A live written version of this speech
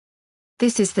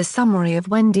This is the summary of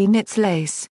Wendy Knits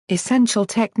Lace, Essential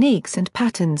Techniques and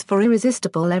Patterns for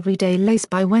Irresistible Everyday Lace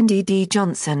by Wendy D.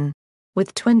 Johnson.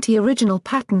 With 20 original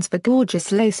patterns for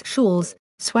gorgeous lace shawls,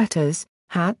 sweaters,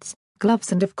 hats,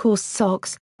 gloves and of course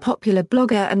socks, popular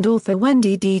blogger and author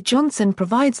Wendy D. Johnson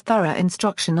provides thorough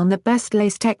instruction on the best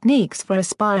lace techniques for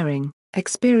aspiring,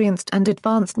 experienced and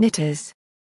advanced knitters.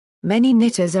 Many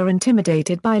knitters are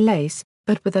intimidated by lace,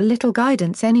 but with a little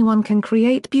guidance anyone can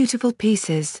create beautiful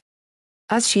pieces.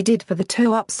 As she did for the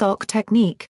toe-up sock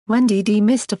technique, Wendy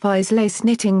demystifies lace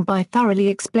knitting by thoroughly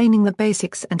explaining the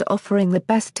basics and offering the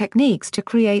best techniques to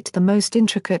create the most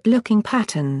intricate-looking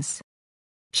patterns.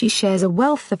 She shares a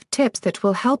wealth of tips that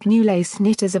will help new lace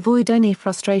knitters avoid any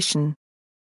frustration.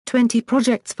 20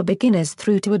 projects for beginners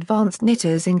through to advanced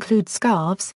knitters include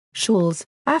scarves, shawls,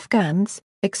 afghans,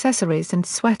 accessories and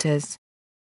sweaters.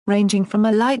 Ranging from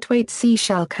a lightweight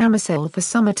seashell camisole for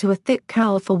summer to a thick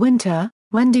cowl for winter,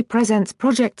 Wendy presents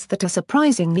projects that are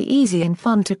surprisingly easy and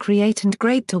fun to create and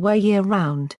great to wear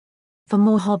year-round. For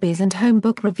more hobbies and home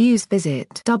book reviews visit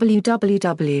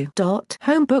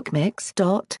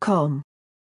www.homebookmix.com.